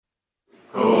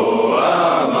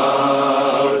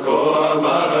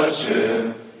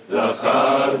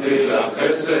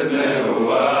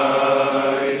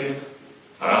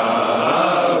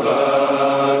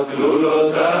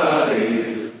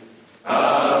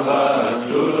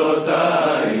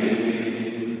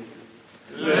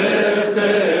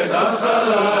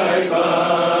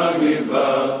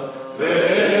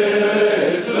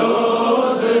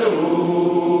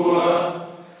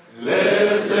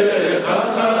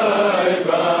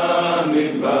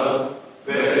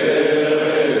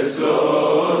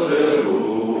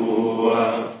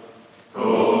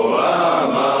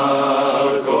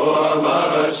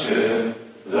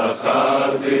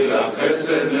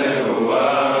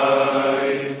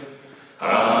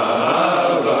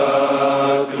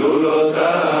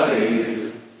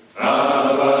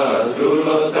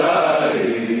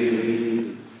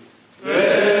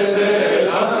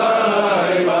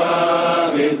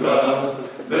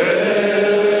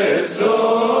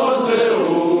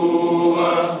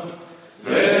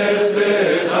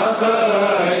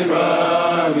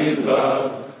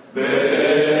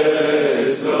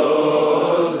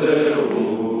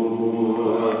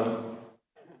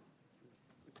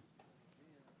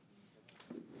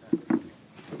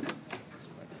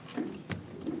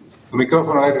Tu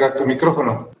micrófono, Edgar, tu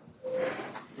micrófono.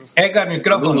 Edgar,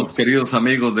 micrófono. Saludos, queridos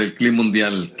amigos del Clima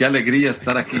Mundial. Qué alegría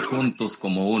estar aquí juntos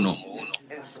como uno.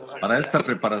 Para esta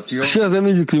preparación. Chers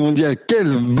amis du Climat Mondial,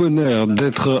 quel bonheur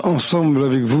d'être ensemble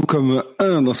avec vous comme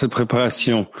un dans cette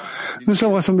préparation. Nous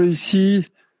sommes rassemblés ici,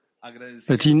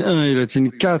 Latine 1 et Latine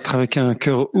 4, avec un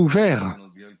cœur ouvert.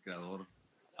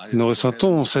 Nous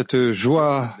ressentons cette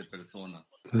joie,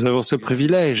 nous avons ce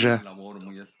privilège,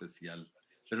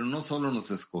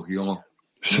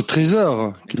 ce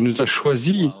trésor qu'il nous a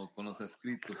choisi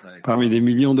parmi des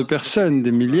millions de personnes,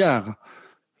 des milliards.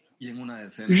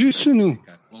 Juste nous,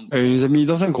 et il nous a mis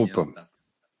dans un groupe.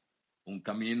 Un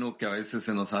camino que a veces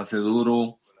se nos hace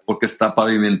duro porque está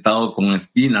pavimentado con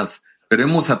espinas, pero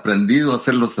hemos aprendido a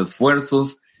hacer los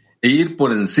esfuerzos e ir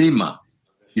por encima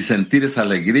y sentir esa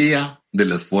alegría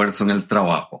del esfuerzo en el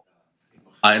trabajo.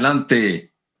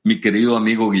 Adelante, mi querido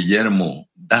amigo Guillermo,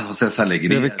 danos esa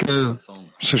alegría. Et avec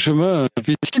ce chemin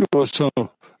difficile, on ressent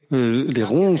les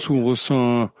ronces, où on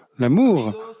ressent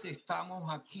l'amour.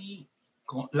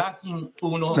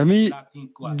 L'ami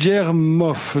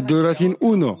Germov de Latine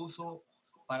 1.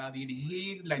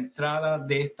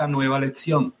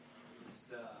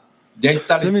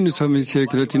 Amis, nous sommes ici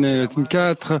avec Latine 1 et Latine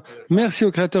 4. Merci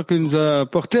au Créateur qui nous a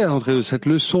porté à l'entrée de cette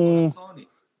leçon,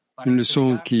 une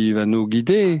leçon qui va nous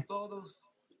guider.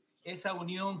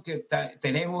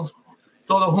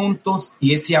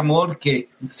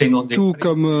 Tout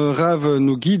comme Rav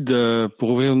nous guide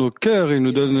pour ouvrir nos cœurs et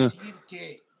nous donne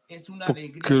pour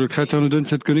que le Créateur nous donne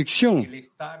cette connexion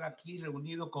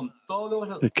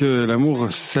et que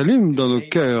l'amour s'allume dans nos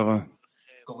cœurs.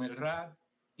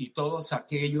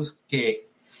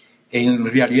 En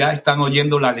realidad están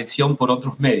oyendo la lección por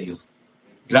otros medios.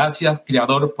 Gracias,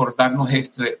 Creador, por darnos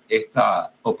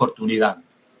esta oportunidad.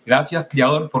 Gracias,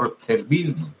 Creador, por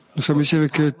servirnos. Nous sommes ici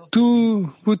avec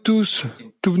vous tous,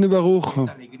 Touvne Baruch,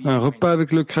 un repas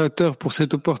avec le Créateur pour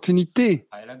cette opportunité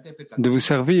de vous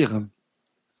servir.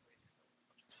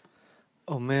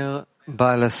 אומר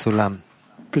בעל הסולם,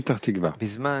 Petar Tikva.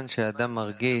 בזמן שאדם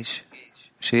מרגיש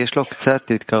שיש לו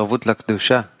קצת התקרבות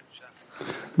לקדושה,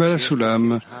 Bala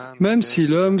Sulam, même si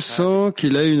l'homme sent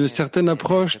qu'il a une certaine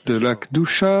approche de la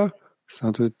Kedusha,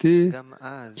 sainteté,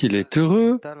 qu'il est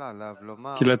heureux,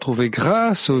 qu'il a trouvé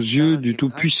grâce aux yeux du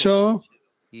Tout-Puissant,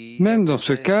 même dans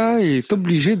ce cas, il est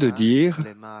obligé de dire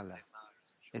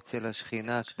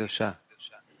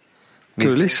que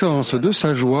l'essence de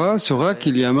sa joie sera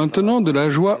qu'il y a maintenant de la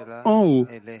joie en haut,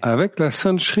 avec la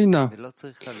Sainte Shrina,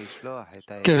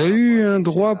 qu'elle a eu un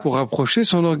droit pour approcher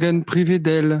son organe privé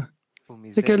d'elle,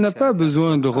 et qu'elle n'a pas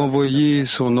besoin de renvoyer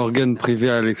son organe privé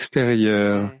à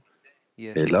l'extérieur.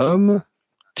 Et l'homme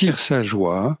tire sa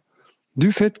joie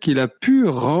du fait qu'il a pu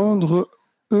rendre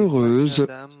heureuse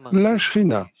la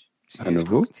Shrina. À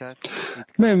nouveau,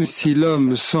 même si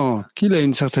l'homme sent qu'il a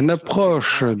une certaine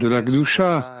approche de la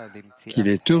Kedusha, qu'il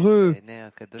est heureux,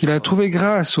 qu'il a trouvé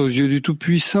grâce aux yeux du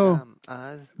Tout-Puissant,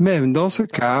 même dans ce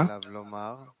cas,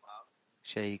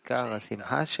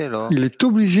 il est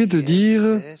obligé de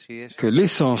dire que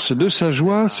l'essence de sa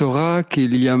joie sera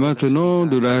qu'il y a maintenant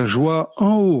de la joie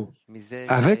en haut,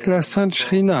 avec la Sainte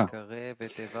Shrina,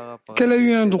 qu'elle a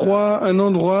eu un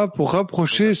endroit pour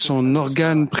rapprocher son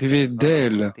organe privé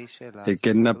d'elle, et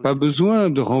qu'elle n'a pas besoin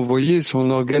de renvoyer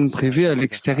son organe privé à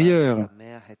l'extérieur.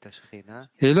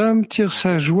 Et l'homme tire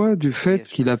sa joie du fait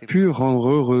qu'il a pu rendre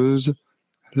heureuse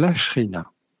la Shrina.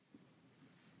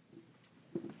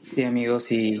 Sí,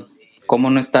 amigos, y cómo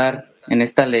no estar en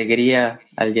esta alegría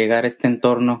al llegar a este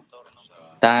entorno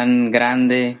tan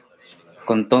grande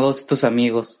con todos estos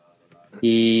amigos.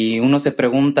 Y uno se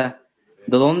pregunta,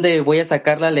 ¿de dónde voy a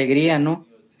sacar la alegría, no?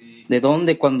 ¿De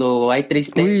dónde cuando hay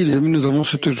tristeza? Oui, les amis, nous avons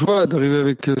cette joie d'arriver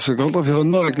avec ce grand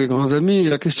environnement, avec les grands amis. Et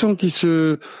la question qui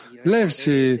se lève,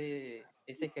 c'est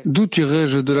d'où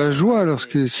tirerai-je de la joie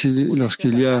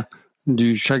lorsqu'il y a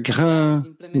du chagrin,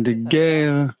 des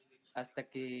guerres,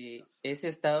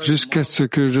 jusqu'à ce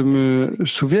que je me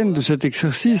souvienne de cet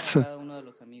exercice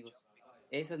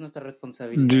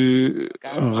du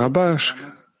Rabash,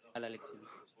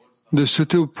 de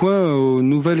sauter au point au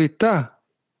nouvel état.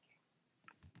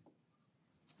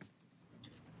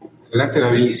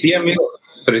 Y sí, amigo,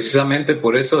 precisamente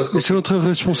por eso es Et c'est notre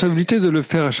responsabilité de le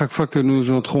faire à chaque fois que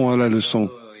nous entrons à la leçon.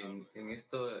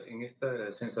 en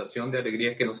esta sensación de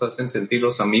alegría que nos hacen sentir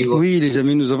los amigos. Oui, les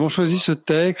amis, nous avons choisi ce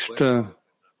texte.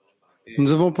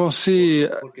 Nous avons pensé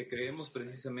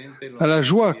à la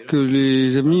joie que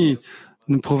les amis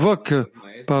nous provoquent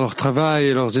par leur travail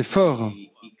et leurs efforts.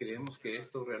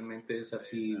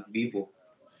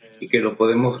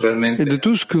 Et de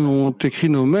tout ce qu'ont écrit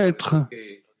nos maîtres,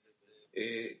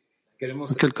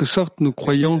 en quelque sorte, nous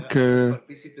croyons que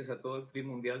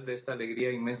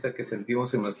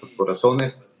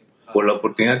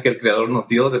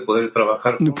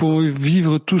nous pouvons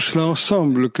vivre tout cela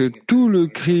ensemble, que tout le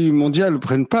cri mondial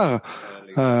prenne part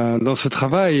dans ce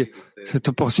travail, cette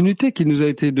opportunité qui nous a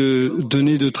été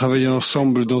donnée de travailler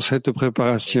ensemble dans cette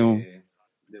préparation,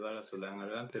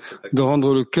 de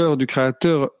rendre le cœur du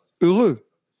Créateur heureux.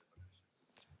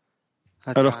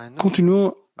 Alors,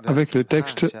 continuons avec le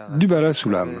texte du Bala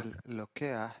Sulam.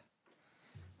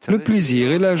 Le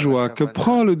plaisir et la joie que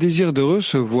prend le désir de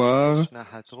recevoir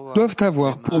doivent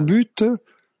avoir pour but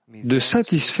de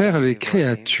satisfaire les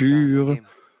créatures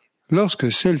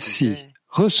lorsque celles-ci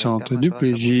ressentent du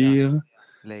plaisir,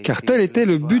 car tel était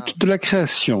le but de la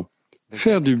création,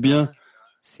 faire du bien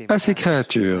à ces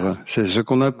créatures. C'est ce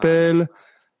qu'on appelle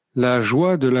la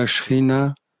joie de la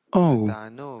Shrina en haut.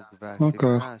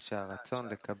 Encore.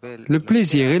 Le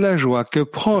plaisir et la joie que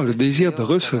prend le désir de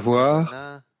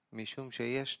recevoir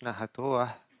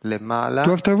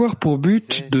doivent avoir pour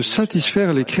but de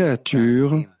satisfaire les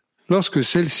créatures lorsque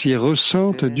celles-ci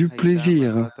ressentent du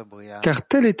plaisir, car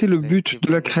tel était le but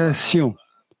de la création,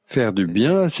 faire du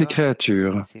bien à ces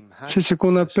créatures. C'est ce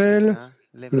qu'on appelle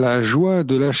la joie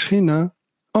de la Shrina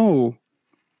en haut.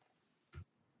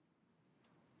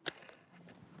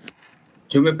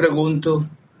 Yo me pregunto,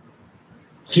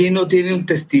 ¿quién no tiene un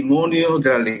testimonio de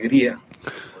la alegría?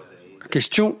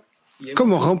 Question,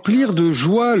 comment remplir de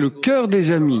joie le cœur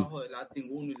des amis?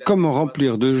 Comment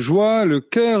remplir de joie le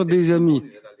cœur des amis?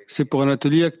 C'est pour un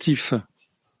atelier actif.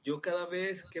 Yo cada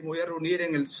vez que me voy a reunir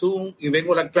en el Zoom y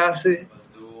vengo a la clase,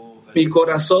 mi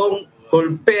corazón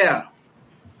golpea.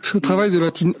 Ce travail de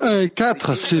Latine 1 et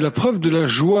 4, c'est la preuve de la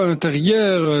joie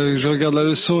intérieure. Je regarde la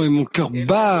leçon et mon cœur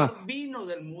bat,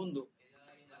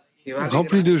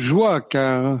 rempli de joie,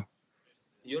 car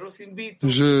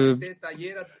je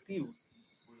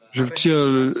tire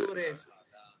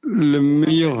le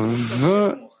meilleur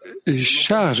vin et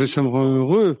charge, et ça me rend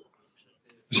heureux.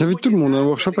 J'invite tout le monde à un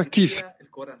workshop actif.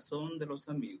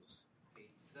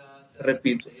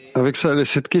 Avec ça,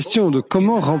 cette question de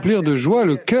comment remplir de joie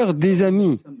le cœur des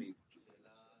amis.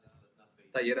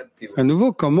 À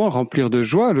nouveau, comment remplir de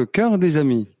joie le cœur des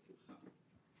amis.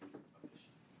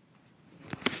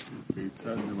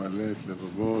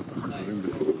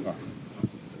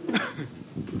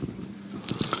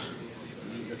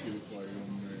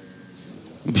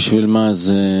 בשביל מה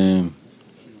אז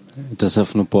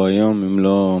התאספנו פה היום אם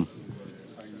לא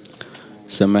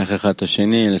לשמח אחד את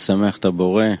השני, לשמח את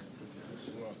הבורא,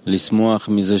 לשמוח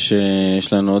מזה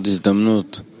שיש לנו עוד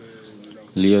הזדמנות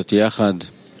להיות יחד,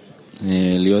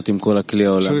 להיות עם כל הכלי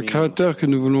העולמי. C'est le Créateur que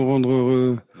nous voulons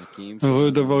rendre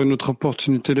heureux d'avoir une autre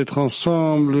opportunité d'être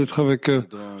ensemble, d'être avec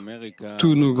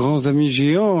tous nos grands amis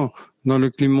géants dans le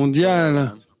climat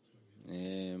mondial,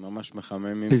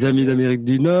 les amis d'Amérique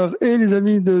du Nord et les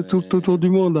amis de tout autour du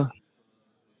monde.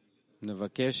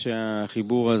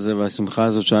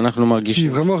 Qui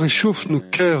vraiment réchauffe nos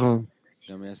cœurs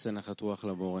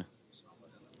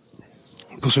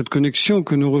pour cette connexion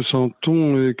que nous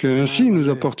ressentons et qu'ainsi nous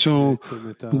apportions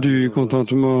du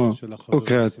contentement au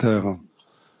Créateur.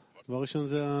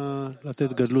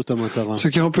 Ce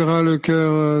qui remplira le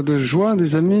cœur de joie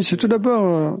des amis, c'est tout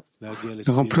d'abord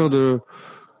remplir de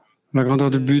la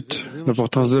grandeur du but,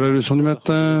 l'importance de la leçon du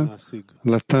matin,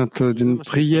 l'atteinte d'une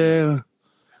prière.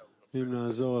 Ce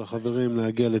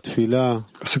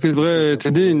qui devrait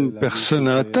aider une personne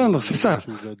à atteindre, c'est ça.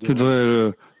 Tu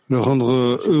devrais le rendre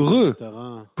heureux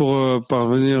pour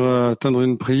parvenir à atteindre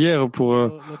une prière, pour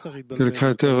que le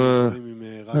Créateur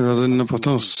leur donne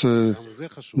l'importance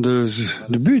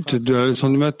du but de la leçon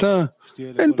du matin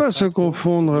et ne pas se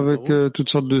confondre avec toutes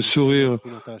sortes de sourires.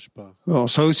 Alors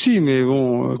ça aussi, mais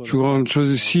bon, plus grande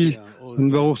chose ici,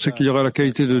 Baruch, c'est qu'il y aura la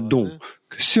qualité de don.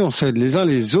 Que si on s'aide les uns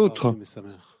les autres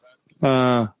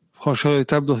à franchir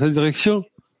l'étape dans cette direction,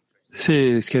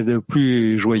 c'est ce qu'il y a de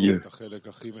plus joyeux. Je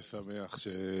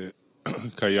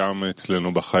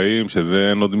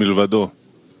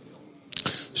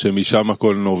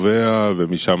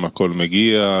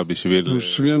me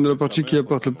souviens de la partie qui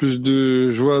apporte le plus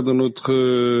de joie dans notre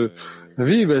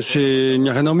vie, il n'y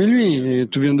a rien hormis lui, et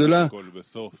tout vient de là,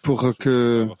 pour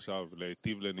que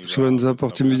cela nous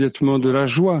apporte immédiatement de la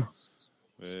joie.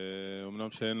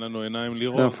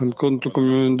 En fin de compte, comme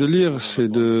on vient de lire, c'est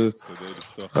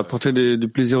d'apporter du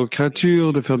plaisir aux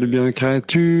créatures, de faire du bien aux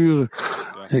créatures,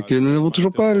 et que nous n'avons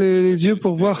toujours pas les yeux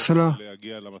pour voir cela.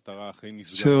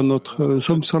 Nous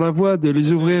sommes sur la voie de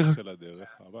les ouvrir.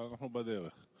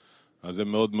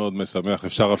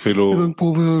 Pour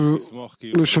ouvrir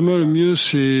le chemin, le mieux,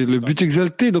 c'est le but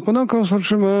exalté. Donc on est encore sur le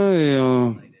chemin et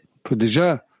on peut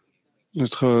déjà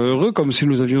être heureux comme si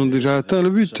nous avions déjà atteint le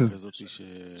but.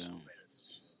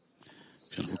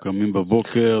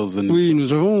 Oui,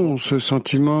 nous avons ce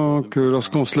sentiment que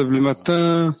lorsqu'on se lève le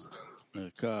matin,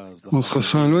 on se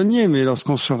ressent éloigné, mais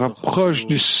lorsqu'on se rapproche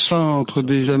du centre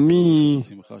des amis,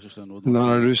 dans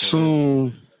la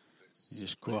leçon,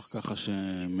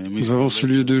 nous avons ce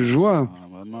lieu de joie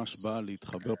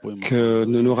que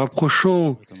nous nous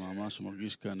rapprochons.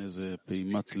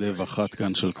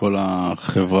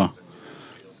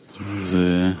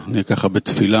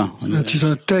 Là, tu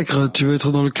t'intègres, tu veux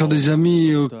être dans le cœur des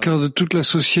amis, au cœur de toute la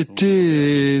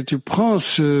société, et tu prends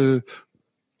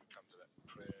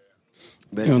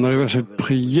et on arrive à cette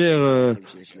prière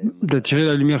d'attirer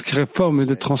la lumière qui réforme et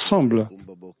d'être ensemble.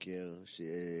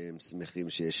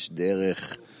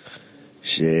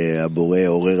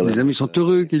 Les amis sont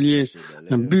heureux qu'il y ait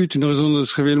un but, une raison de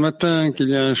se réveiller le matin, qu'il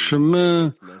y ait un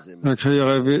chemin, un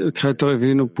Créateur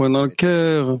éveillé nos points dans le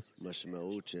cœur.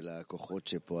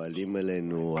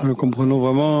 Nous comprenons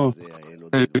vraiment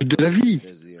le but de la vie,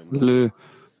 le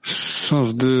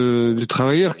sens du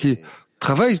travailleur qui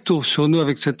travaille sur nous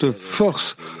avec cette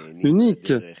force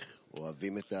unique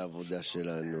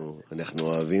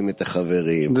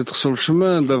d'être sur le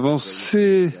chemin,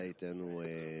 d'avancer,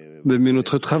 d'aimer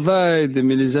notre travail,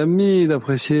 d'aimer les amis,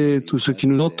 d'apprécier tous ceux qui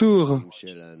nous entourent.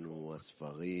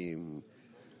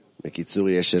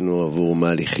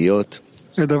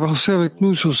 Et d'avancer avec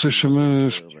nous sur ce chemin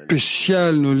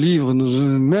spécial, nos livres,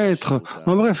 nos maîtres.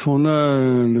 En bref, on a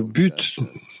le but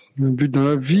dans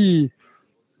la vie,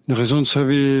 une raison de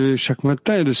servir chaque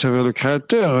matin et de servir le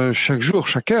Créateur chaque jour,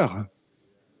 chaque heure.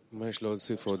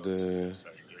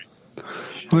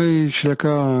 Oui, je suis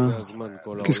d'accord.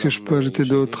 Qu'est-ce que je peux ajouter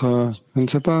d'autre? Je ne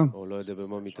sais pas.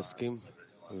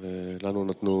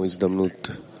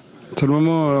 C'est le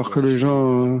moment alors que les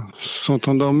gens sont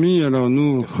endormis, alors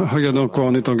nous, regardons quoi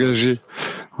on est engagés.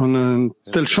 On a une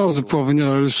telle chance de pouvoir venir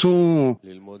à la leçon.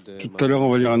 Tout à l'heure, on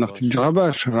va lire un article du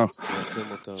Rabash. Alors,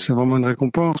 c'est vraiment une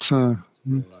récompense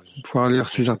de pouvoir lire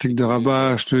ces articles de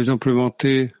Rabash, de les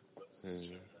implémenter,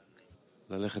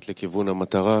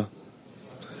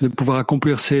 de pouvoir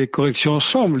accomplir ces corrections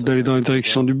ensemble, d'aller dans la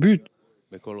direction du but.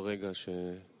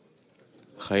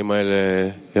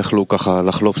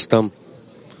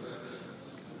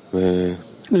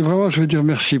 Et vraiment, je veux dire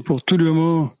merci pour tous les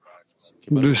moments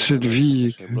de cette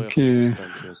vie qui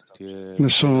ne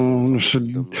se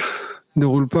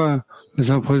déroule pas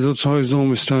les uns après les autres sans raison,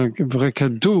 mais c'est un vrai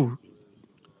cadeau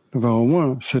d'avoir au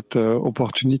moins cette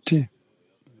opportunité.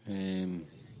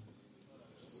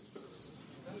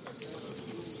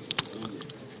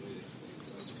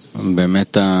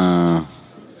 באמת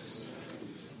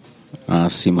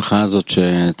השמחה הזאת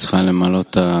שצריכה למלא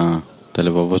את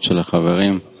הלבבות של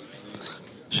החברים,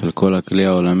 של כל הכלי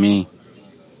העולמי,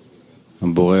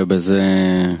 הבורא בזה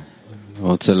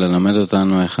רוצה ללמד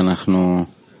אותנו איך אנחנו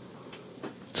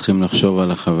צריכים לחשוב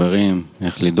על החברים,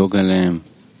 איך לדאוג עליהם,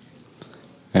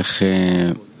 איך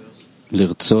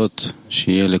לרצות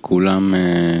שיהיה לכולם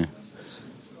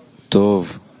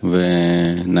טוב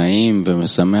ונעים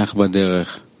ומשמח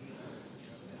בדרך.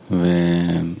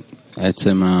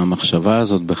 ועצם המחשבה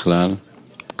הזאת בכלל,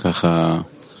 ככה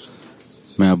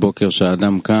מהבוקר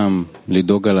שהאדם קם,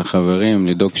 לדאוג על החברים,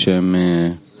 לדאוג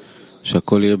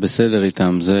שהכל יהיה בסדר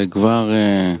איתם, זה כבר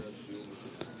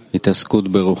התעסקות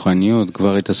ברוחניות,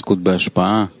 כבר התעסקות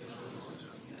בהשפעה.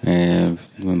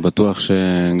 בטוח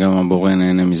שגם הבורא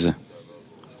נהנה מזה.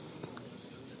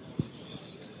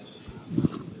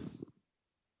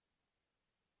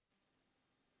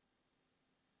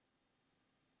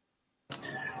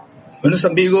 Buenos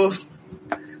amigos,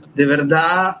 de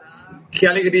verdad, qué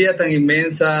alegría tan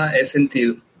inmensa he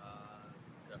sentido.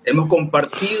 Hemos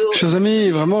compartido. Chers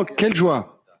amis, vraiment, quelle joie!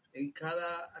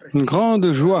 Une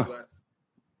grande joie.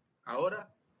 Ahora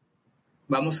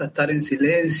vamos a estar en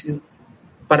silencio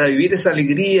para vivir esa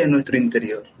alegría en nuestro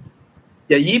interior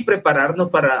y allí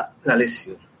prepararnos para la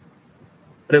lección.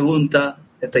 Pregunta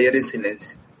de taller en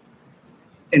silencio.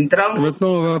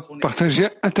 Maintenant, on va partager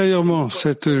intérieurement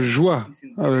cette joie.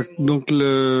 Donc,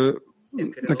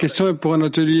 la question est pour un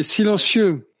atelier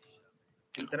silencieux.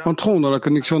 Entrons dans la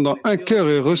connexion dans un cœur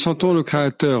et ressentons le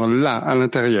Créateur là, à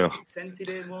l'intérieur.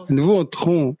 De nouveau,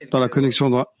 entrons dans la connexion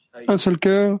dans un seul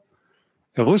cœur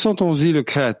et ressentons-y le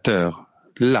Créateur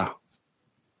là.